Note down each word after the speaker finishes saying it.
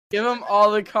Give him all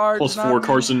the cards. +4,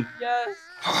 Carson. Yes.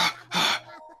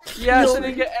 Yes, I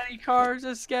didn't get any cards.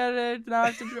 Just get it. Now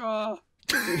I have to draw.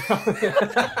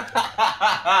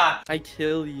 I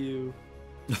kill you.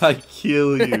 I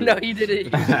kill you. No, he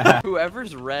didn't.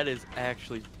 Whoever's red is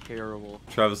actually terrible.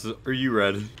 Travis, are you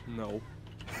red? No.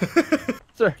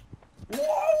 Sir.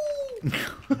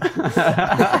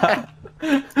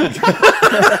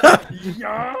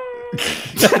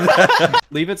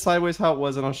 Leave it sideways how it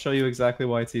was, and I'll show you exactly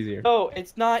why it's easier. No,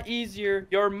 it's not easier.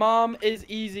 Your mom is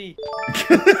easy.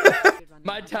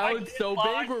 My talent's so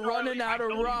big, we're running out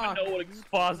of rock.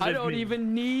 I don't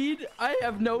even need. I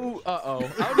have no. I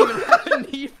don't even have a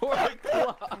need for a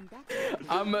clock.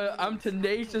 I'm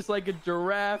tenacious like a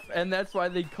giraffe, and that's why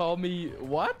they call me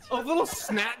what? A little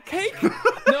snack cake?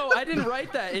 No, I didn't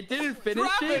write that. It didn't finish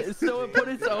it, so it put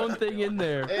its own thing in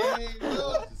there. Hey,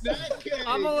 little snack cake.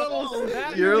 I'm a little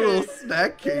snack You're a cake. little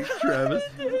snack cake, Travis.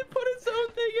 It didn't put its own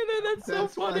thing in there. That's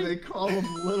so Why funny. they call them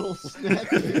little snack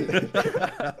cake.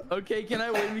 Okay, can I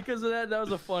win because of that? That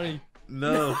was a funny.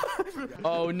 No.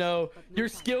 Oh no, your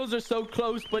skills are so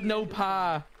close, but no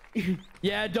pie.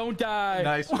 Yeah, don't die.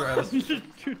 Nice, Travis.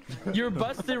 Your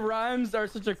busted rhymes are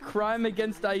such a crime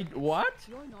against what?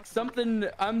 Something.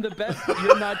 I'm the best.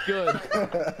 You're not good.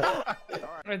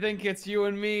 I think it's you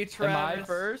and me, Travis. Am I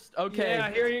first? Okay.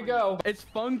 Yeah, here you go. It's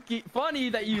funny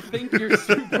that you think you're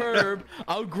superb.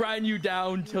 I'll grind you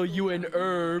down till you an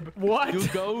herb. What? You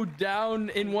go down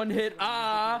in one hit.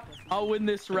 I'll win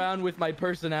this round with my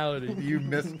personality. You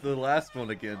missed the last one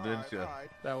again, didn't you?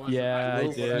 Yeah, I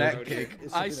Little did. snack cake.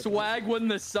 I swag when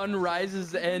the sun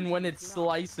rises and when it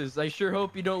slices. I sure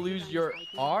hope you don't lose your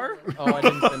R. Oh, I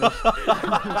didn't finish.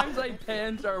 Sometimes my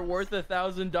pants are worth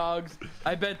 1,000 dogs.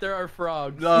 I bet there are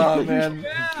frogs. Oh man,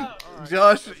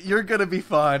 Josh, you're gonna be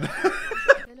fine.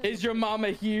 Is your mama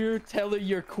here? Tell her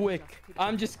you're quick.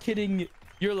 I'm just kidding.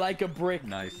 You're like a brick.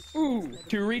 Nice. Ooh.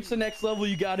 To reach the next level,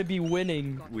 you gotta be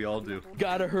winning. We all do.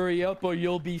 Gotta hurry up or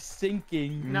you'll be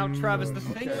sinking. Now, Travis, the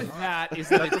thing with that is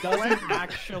that it doesn't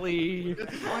actually...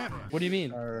 What do you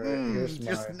mean?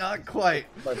 Just not quite.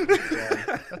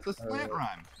 That's a slant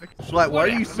rhyme. Slat, why are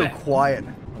you so quiet?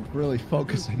 I'm really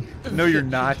focusing. No, you're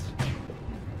not.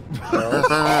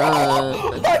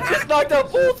 I just knocked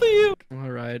out both of you. All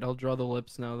right, I'll draw the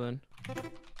lips now then.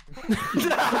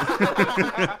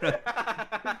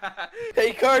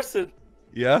 Hey Carson,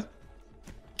 Yeah?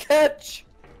 catch!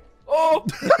 Oh!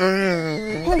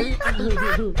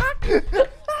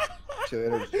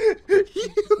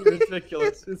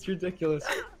 Ridiculous. It's ridiculous.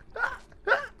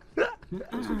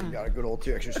 Got a good old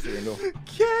Texas stand-up.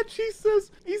 Catch, he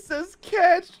says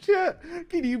catch, chat.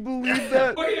 Can you believe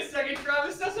that? Wait a second,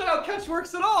 Travis. That's not how catch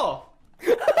works at all.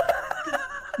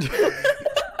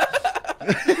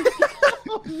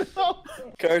 Oh no.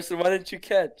 Carson, why didn't you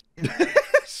catch?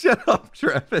 Shut up,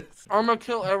 Travis. I'm gonna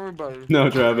kill everybody. No,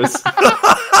 Travis.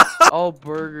 All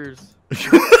burgers.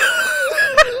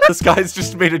 This guy's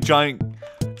just made a giant...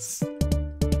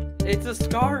 It's a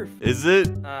scarf. Is it?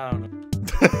 I don't know.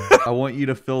 I want you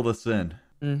to fill this in.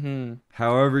 Mm-hmm.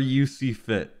 However you see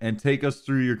fit. And take us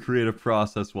through your creative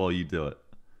process while you do it.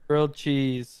 Grilled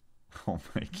cheese. Oh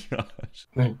my gosh.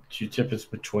 The Q-tip is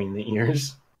between the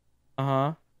ears.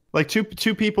 Uh-huh. Like two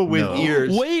people with No.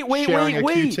 ears Wait, sharing a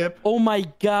wait. Q-tip. Oh my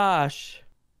gosh.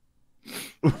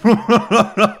 What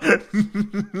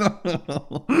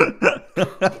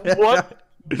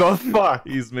the fuck?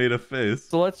 He's made a face.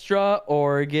 So let's draw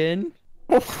Oregon.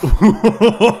 What?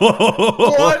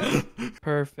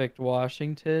 Perfect.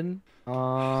 Washington. Is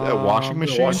that a washing The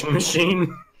machine? washing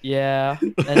machine. Yeah.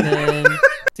 And then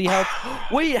see how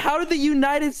wait, how did the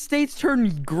United States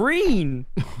turn green?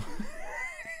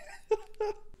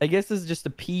 I guess this is just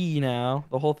a P now.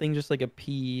 The whole thing just like a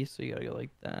P, so you gotta go like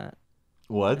that.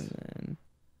 What? And then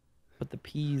put the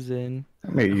P's in. I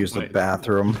may use the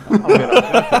bathroom.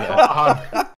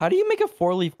 How do you make a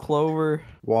 4-leaf clover?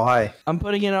 Why? I'm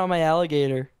putting it on my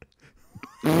alligator.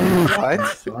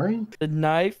 What? Sorry? The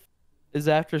knife is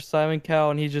after Simon Cowell,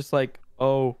 and he's just like,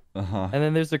 oh. Uh-huh. And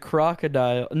then there's a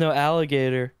crocodile, no,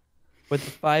 alligator, with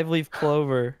the 5-leaf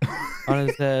clover on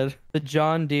his head. The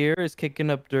John Deere is kicking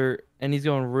up dirt, and he's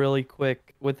going really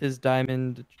quick with his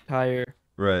diamond tire.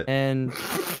 Right. And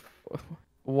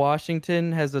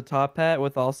Washington has a top hat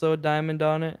with also a diamond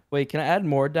on it. Wait, can I add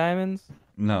more diamonds?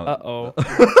 No. Uh-oh.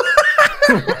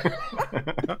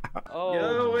 Oh,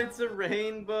 Yo, it's a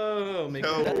rainbow.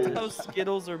 that's how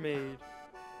Skittles are made.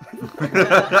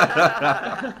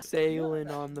 Sailing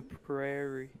on the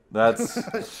prairie. That's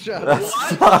Shut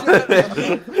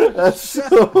that's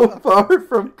so far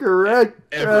from correct.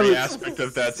 Every Travis. aspect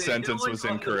of that sentence was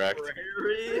incorrect.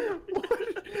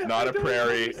 not a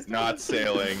prairie, not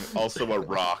sailing, also a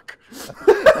rock.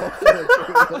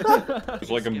 It's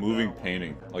like a moving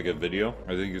painting, like a video.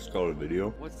 I think it's called a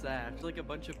video. What's that? It's like a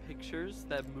bunch of pictures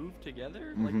that move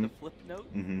together, like the flip note.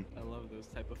 I love those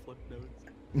type of flip notes.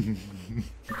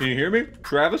 Can you hear me?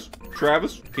 Travis?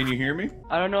 Travis, can you hear me?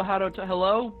 I don't know how to.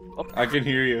 Hello? Oh, I can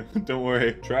hear you. Don't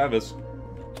worry. Travis. what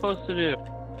am I supposed to do?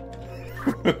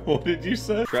 What did you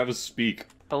say? Travis, speak.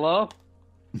 Hello?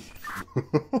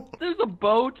 There's a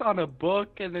boat on a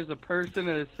book, and there's a person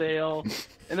in a sail,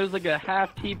 and there's like a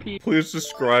half TP. Please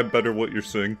describe better what you're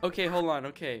saying. Okay, hold on.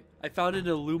 Okay, I found an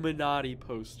Illuminati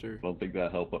poster. I don't think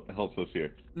that helps us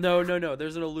here. No.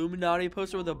 There's an Illuminati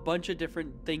poster with a bunch of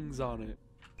different things on it.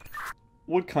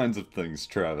 What kinds of things,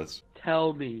 Travis?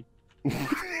 Tell me.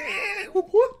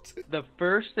 What? The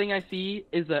first thing I see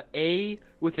is a A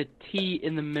with a T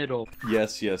in the middle.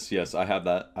 Yes. I have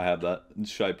that.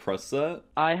 Should I press that?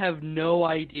 I have no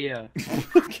idea.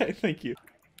 Okay, thank you.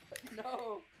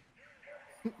 No.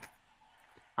 I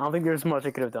don't think there's much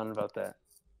I could have done about that.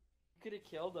 You could have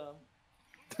killed him.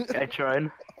 I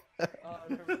tried.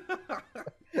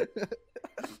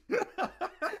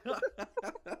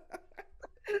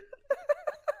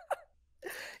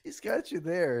 He's got you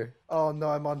there. Oh no,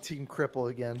 I'm on Team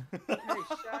Cripple again. Hey,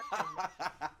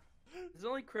 it's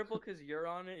only crippled because you're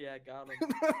on it? Yeah, got him.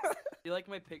 You like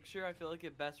my picture? I feel like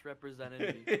it best represented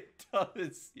me. It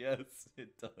does, yes,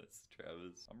 it does,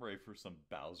 Travis. I'm ready for some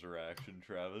Bowser action,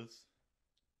 Travis.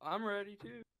 I'm ready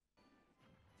too.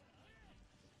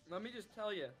 Let me just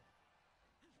tell you,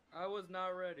 I was not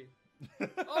ready.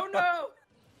 Oh no!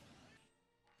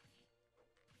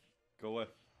 Go away.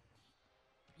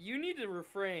 You need to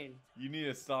refrain. You need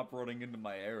to stop running into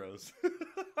my arrows.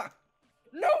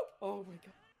 No! Oh my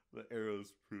god. The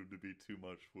arrows proved to be too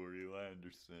much for you, I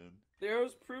understand. The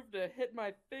arrows proved to hit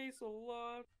my face a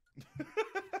lot.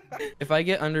 If I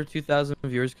get under 2,000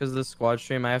 viewers because of the squad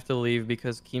stream, I have to leave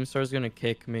because Keemstar's gonna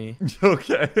kick me.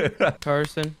 Okay.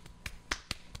 Carson.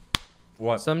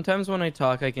 What? Sometimes when I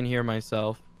talk, I can hear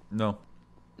myself. No.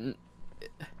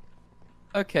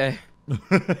 Okay.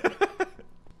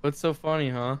 What's so funny,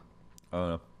 huh? I don't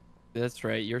know. That's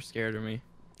right, you're scared of me.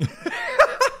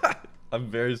 I'm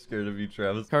very scared of you,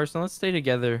 Travis. Carson, let's stay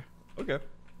together. Okay.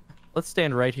 Let's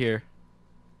stand right here.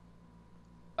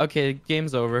 Okay,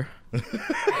 game's over.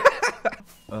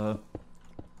 One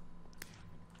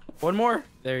more.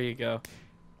 There you go.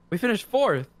 We finished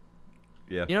 4th.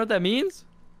 Yeah. You know what that means?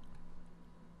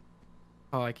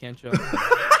 Oh, I can't jump.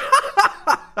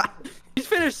 He's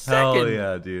finished 2nd. Hell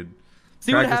yeah, dude.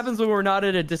 See what happens when we're not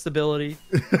at a disability.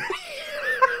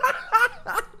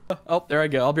 Oh, there I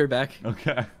go. I'll be right back.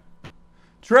 Okay.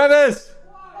 Travis!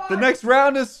 What? The next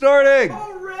round is starting!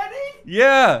 Already?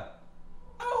 Yeah!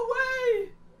 No way!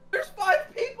 There's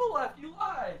 5 people left. You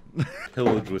lied.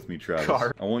 Pillage with me, Travis.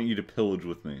 I want you to pillage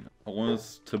with me. I want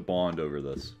us to bond over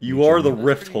this. You are the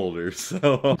rift holder,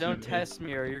 so... Don't test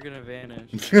me or you're gonna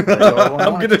vanish.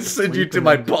 I'm gonna send you to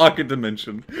my pocket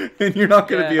dimension, and you're not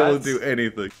gonna be able to do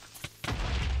anything.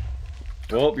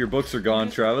 Well, your books are gone,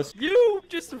 Travis. You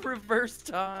just reverse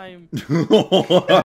time.